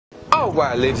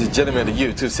Alright, ladies and gentlemen of the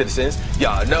YouTube citizens,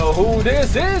 y'all know who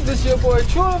this is. This is your boy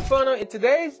True Inferno, and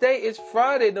today's day is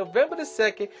Friday, November the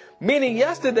 2nd, meaning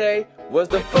yesterday was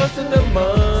the first of the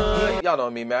month. Y'all know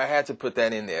me, man. I had to put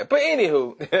that in there. But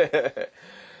anywho,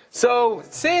 so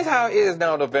since how it is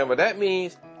now November, that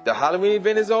means the Halloween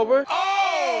event is over.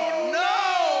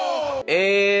 Oh no!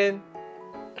 And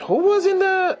who was in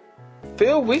the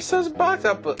field research box?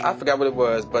 I forgot what it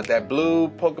was, but that blue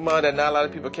Pokemon that not a lot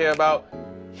of people care about,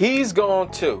 he's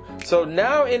gone too. So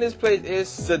now in this place is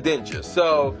Shedinja.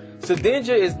 So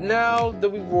Shedinja is now the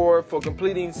reward for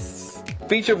completing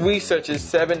featured researches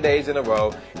 7 days in a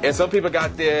row. And some people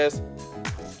got this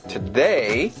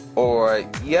today or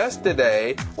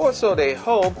yesterday, or so they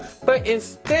hope, but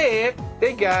instead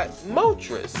they got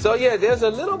Moltres. So yeah, there's a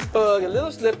little bug, a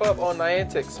little slip up on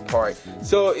Niantic's part.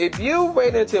 So if you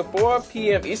wait until 4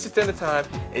 p.m. Eastern Standard Time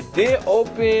and then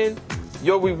open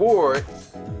your reward,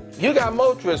 you got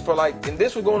Moltres for like, and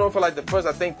this was going on for like the first,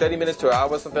 I think, 30 minutes to an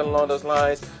hour, something along those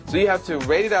lines. So you have to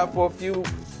wait it out for a few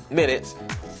minutes,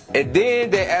 and then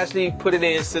they actually put it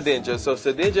in Shedinja. So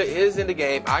Shedinja is in the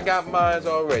game. I got mine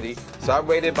already, so I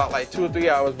waited about like 2 or 3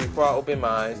 hours before I opened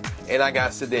mine, and I got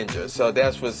Shedinja. So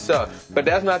that's what's up. But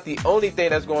that's not the only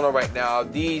thing that's going on right now.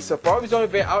 The Safari Zone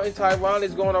event out in Taiwan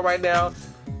is going on right now.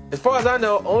 As far as I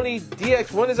know, only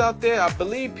DX1 is out there. I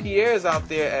believe Pierre is out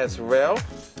there as well.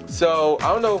 So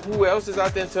I don't know who else is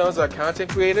out there in terms of content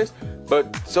creators,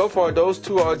 but so far those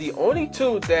two are the only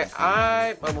two that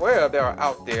I'm aware of that are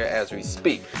out there as we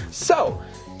speak. So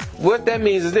what that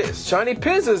means is this: shiny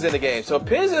Pinzas in the game. So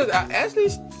Pinzas are actually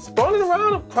spawning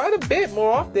around quite a bit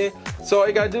more often. So all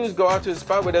you gotta do is go out to the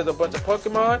spot where there's a bunch of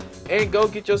Pokemon and go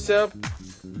get yourself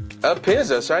a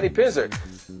Pinza, shiny Pinza.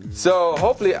 So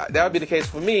hopefully that'll be the case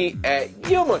for me at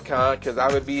YumaCon, because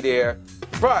I would be there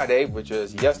Friday, which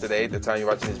was yesterday, the time you're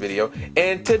watching this video,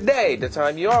 and today, the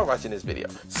time you are watching this video.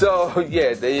 So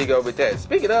yeah, there you go with that.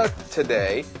 Speaking of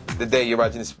today, the day you're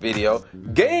watching this video,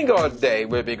 Gengar Day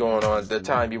will be going on the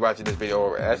time you're watching this video.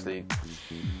 Or actually,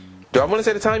 do I want to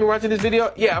say the time you're watching this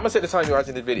video? Yeah, I'm going to say the time you're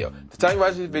watching this video. The time you're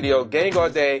watching this video,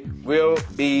 Gengar Day will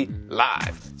be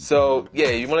live. So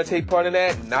yeah, you want to take part in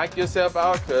that, knock yourself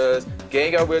out, because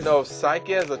Gengar will know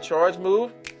Psyche as a charge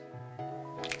move,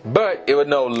 but it would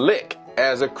know Lick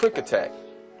as a quick attack.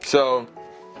 So,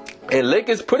 and Lick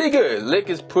is pretty good. Lick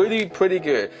is pretty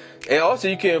good. And also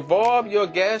you can evolve your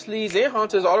Ghastlies and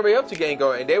Hunters all the way up to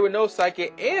Gengar, and they would know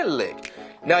Psychic and Lick.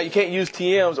 Now you can't use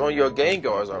TMs on your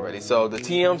Gengars already, so the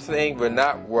TM thing will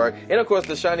not work. And of course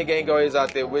the shiny Gengar is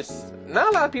out there, which not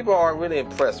a lot of people are really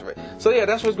impressed with. So yeah,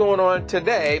 that's what's going on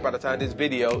today by the time this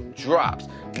video drops.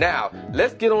 Now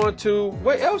let's get on to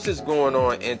what else is going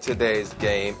on in today's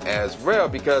game as well,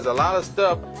 because a lot of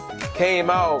stuff came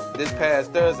out this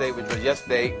past Thursday, which was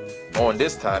yesterday on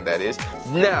this time, that is.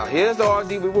 Now here's all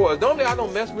the rewards. Normally I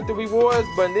don't mess with the rewards,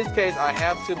 but in this case I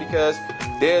have to, because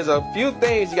there's a few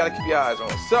things you gotta keep your eyes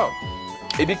on. So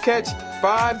if you catch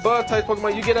 5 bug type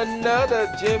Pokemon, you get another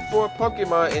Gen 4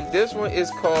 Pokemon, and this one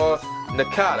is called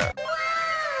Nakata.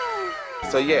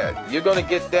 So yeah, you're gonna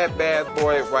get that bad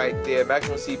boy right there.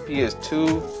 Maximum CP is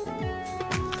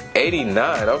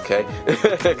 289. Okay,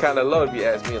 kind of low if you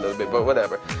ask me a little bit, but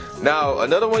whatever. Now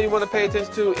another one you want to pay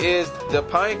attention to is the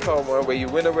Pineco one, where you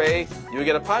win a raid, you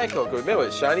get a Pineco.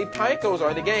 Remember, shiny Pinecos are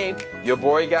in the game. Your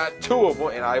boy got 2 of them,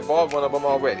 and I evolved one of them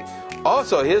already.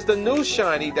 Also, here's the new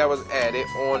shiny that was added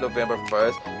on November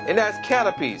 1st, and that's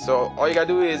Caterpie. So all you gotta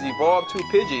do is evolve 2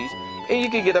 Pidgeys, and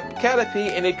you can get a Caterpie,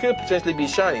 and it could potentially be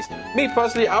shinies. Me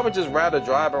personally, I would just rather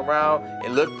drive around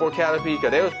and look for Caterpie,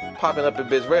 because they was popping up in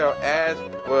Biz Rare, as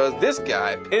was this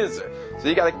guy, Pinza. So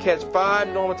you gotta catch 5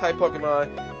 normal type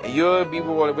Pokemon, and you'll be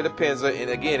rewarded with a Pinza, and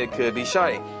again, it could be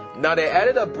shiny. Now they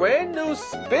added a brand new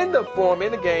Spinda form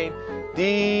in the game,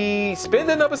 the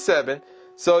Spinda number 7.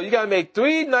 So you gotta make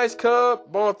 3 nice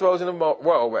curve ball throws in a row.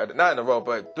 Well, not in a row,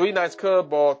 but 3 nice curve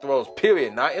ball throws,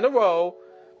 period. Not in a row,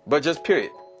 but just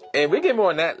period. And we get more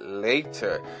on that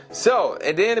later. So,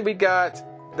 and then we got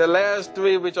the last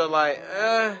 3, which are like,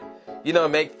 you know,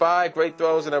 make 5 great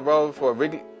throws in a row for a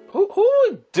Wrigley. Who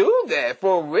would do that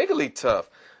for a Wigglytuff?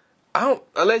 I don't,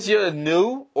 unless you're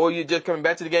new or you're just coming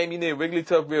back to the game, you need a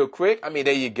Wigglytuff real quick. I mean,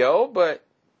 there you go, but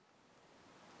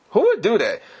who would do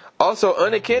that? Also,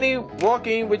 Uncanny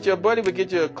walking with your buddy would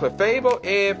get you a Clefable,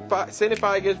 and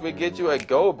 75 gifts would get you a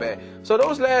gold bat. So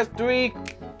those last 3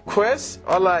 quests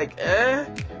are like,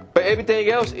 but everything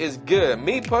else is good.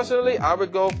 Me personally, I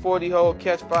would go for the whole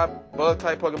catch 5 bug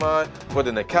type Pokemon for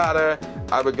the Nakata.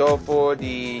 I would go for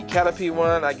the Caterpie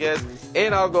one, I guess,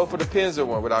 and I'll go for the Pinza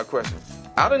one without question.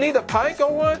 I don't need the Pineco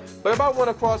one, but if I want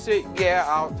to cross it, yeah,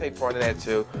 I'll take part in that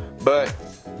too. But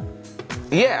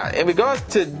yeah, in regards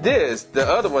to this, the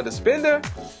other one, the Spinda,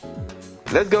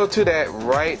 let's go to that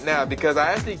right now because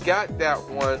I actually got that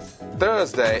one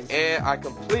Thursday and I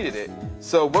completed it.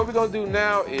 So what we're going to do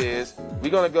now is we're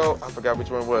going to go, I forgot which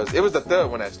one it was. It was the third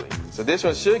one actually. So this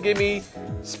one should give me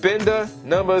Spinda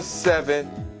number 7.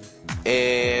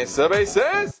 And somebody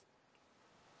says,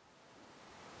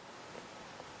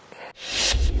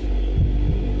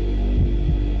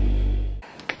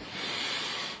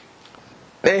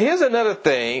 and here's another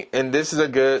thing, and this is a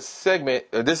good segment.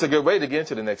 This is a good way to get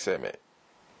into the next segment.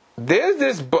 There's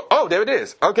this bug. Oh, there it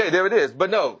is. Okay, there it is. But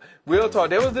no, real talk.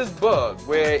 There was this bug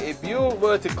where if you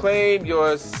were to claim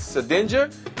your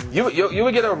Shedinja, you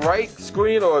would get a right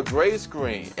screen or a gray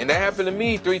screen. And that happened to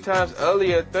me 3 times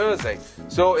earlier Thursday.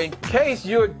 So in case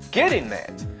you're getting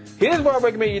that, here's what I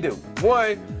recommend you do.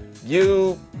 One,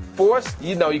 you go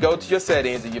to your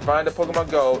settings and you find the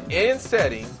Pokemon Go in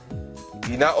settings.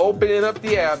 You're not opening up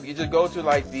the app. You just go to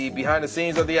like the behind the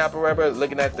scenes of the app or whatever,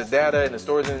 looking at the data and the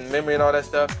storage and memory and all that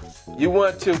stuff. You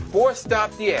want to force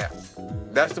stop the app.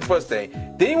 That's the first thing.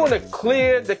 Then you want to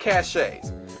clear the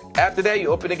caches. After that, you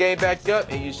open the game back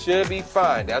up and you should be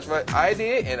fine. That's what I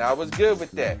did and I was good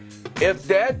with that. If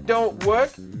that don't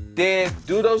work, then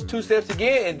do those 2 steps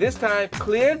again and this time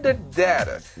clear the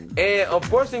data. And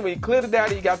unfortunately, when you clear the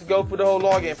data, you got to go through the whole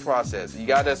login process. You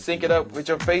got to sync it up with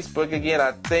your Facebook again,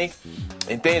 I think,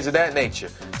 and things of that nature.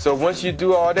 So once you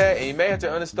do all that, and you may have to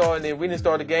uninstall and then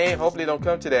reinstall the game, hopefully it don't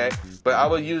come to that, but I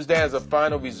will use that as a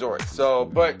final resort. So,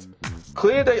 but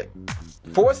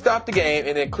force stop the game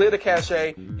and then clear the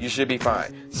cache, you should be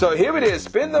fine. So here it is,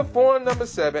 spin the form number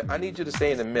 7. I need you to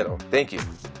stay in the middle. Thank you.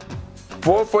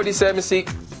 447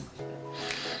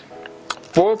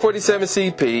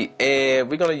 CP, and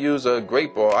we're going to use a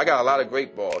great ball. I got a lot of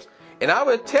great balls. And I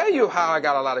will tell you how I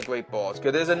got a lot of great balls,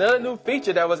 because there's another new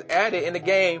feature that was added in the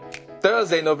game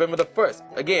Thursday, November the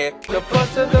 1st. Again, the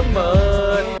plus of the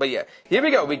money. But yeah, here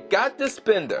we go. We got the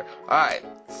Spinda. Alright,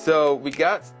 so we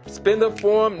got Spinda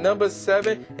form number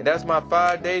 7, and that's my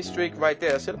 5-day streak right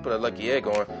there. I should have put a lucky egg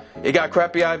on. It got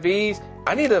crappy IVs.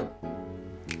 I need a...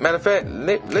 Matter of fact,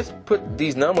 let's put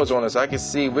these numbers on it so I can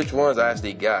see which ones I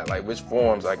actually got, like which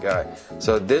forms I got.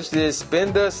 So this is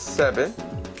Spinda 7.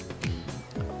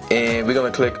 And we're going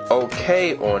to click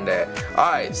OK on that.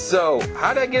 Alright, so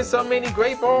how did I get so many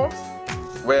great balls?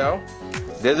 Well,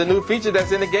 there's a new feature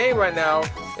that's in the game right now.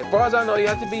 As far as I know, you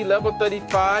have to be level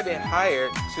 35 and higher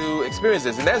to experience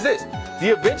this. And that's this.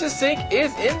 The Adventure Sync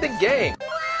is in the game.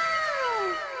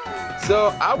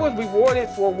 So I was rewarded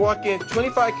for walking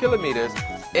 25 kilometers.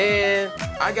 And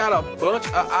I got a bunch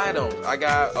of items. I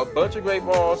got a bunch of great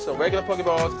balls, some regular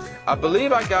Pokeballs. I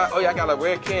believe I got a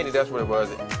rare candy. That's what it was.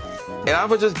 And I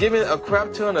was just giving a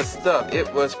crap ton of stuff.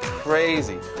 It was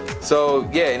crazy. So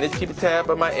yeah, and let's keep a tab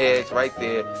on my eggs right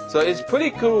there. So it's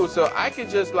pretty cool. So I could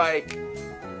just like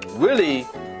really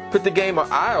put the game on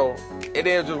idle and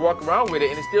then just walk around with it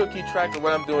and it still keep track of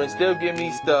what I'm doing, still give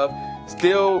me stuff,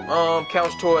 still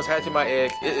counts towards hatching my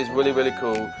eggs. It is really, really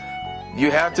cool.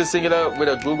 You have to sync it up with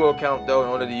a Google account though in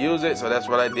order to use it. So that's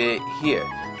what I did here.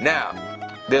 Now,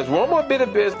 there's one more bit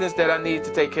of business that I need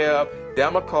to take care of. Then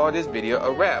I'm going to call this video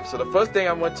a wrap. So the first thing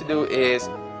I want to do is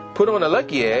put on a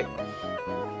lucky egg.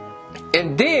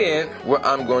 And then what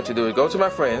I'm going to do is go to my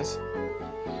friends.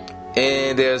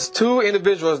 And there's 2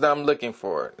 individuals that I'm looking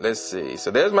for. Let's see.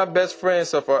 So there's my best friend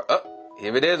so far. Oh,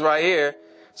 here it is right here.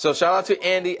 So shout out to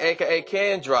Andy, aka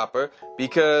Can Dropper,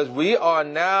 because we are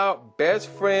now best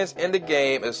friends in the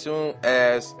game as soon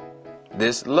as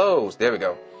this loads. There we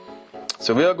go.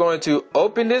 So we are going to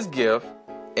open this gift.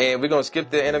 And we're going to skip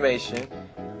the animation.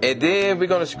 And then we're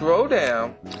going to scroll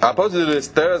down. I was supposed to do this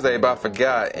Thursday, but I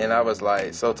forgot. And I was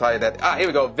like so tired that... here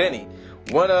we go. Vinny.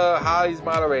 One of Holly's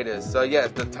moderators. So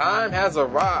yes, the time has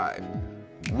arrived.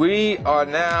 We are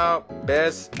now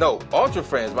Ultra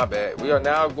Friends. My bad. We are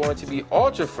now going to be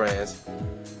Ultra Friends.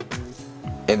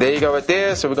 And there you go right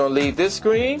there. So we're going to leave this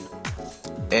screen.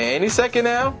 And any second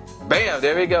now. Bam.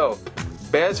 There we go.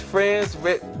 Best friends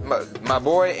with my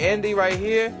boy Andy right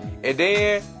here. And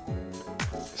then,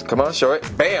 come on, show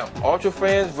it. Bam! Ultra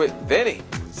Friends with Vinny.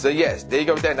 So yes, there you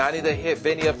go with that. Now I need to hit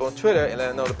Vinny up on Twitter and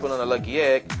let him know to put on a lucky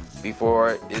egg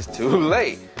before it's too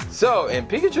late. So, and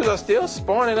Pikachus are still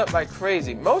spawning up like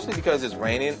crazy. Mostly because it's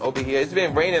raining over here. It's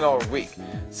been raining all week.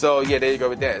 So yeah, there you go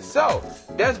with that. So,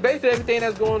 that's basically everything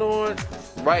that's going on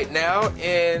right now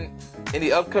in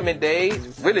the upcoming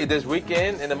days. Really this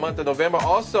weekend in the month of November.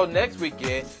 Also next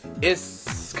weekend,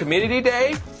 it's Community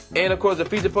Day. And of course, the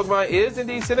featured Pokemon is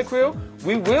indeed Cyndaquil.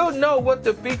 We will know what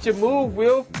the featured move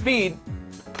will be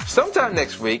sometime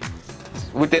next week,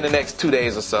 within the next 2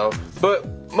 days or so. But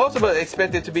most of us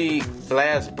expect it to be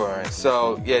blast burn.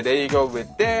 So yeah, there you go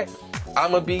with that.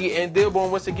 I'm gonna be in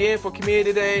Dearborn once again for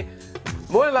Community Day.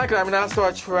 More than likely, I'll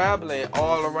start traveling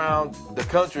all around the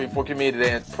country for Community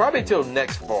Day, and probably till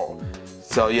next fall.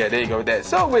 So yeah, there you go with that.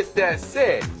 So with that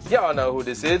said, y'all know who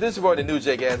this is. This is for the New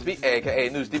J Gatsby, aka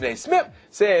New Stephen A. Smith,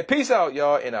 saying peace out,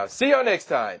 y'all, and I'll see y'all next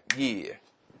time. Yeah.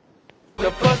 The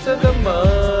bust of the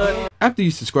money. After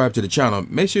you subscribe to the channel,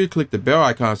 make sure you click the bell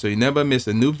icon so you never miss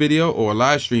a new video or a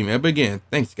live stream ever again.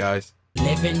 Thanks, guys.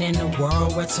 Living in a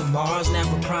world where tomorrow's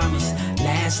never promised.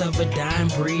 Last of a dying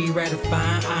breed, rather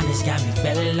find honest. Got me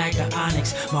feeling like an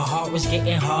onyx. My heart was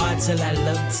getting hard till I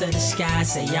looked to the sky.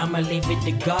 Say I'ma leave it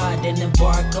to God and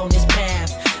embark on this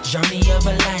path. Journey of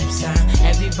a lifetime.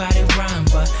 Everybody rhyme,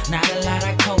 but not a lot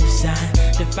I co-sign.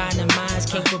 Define the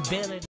mind's capability.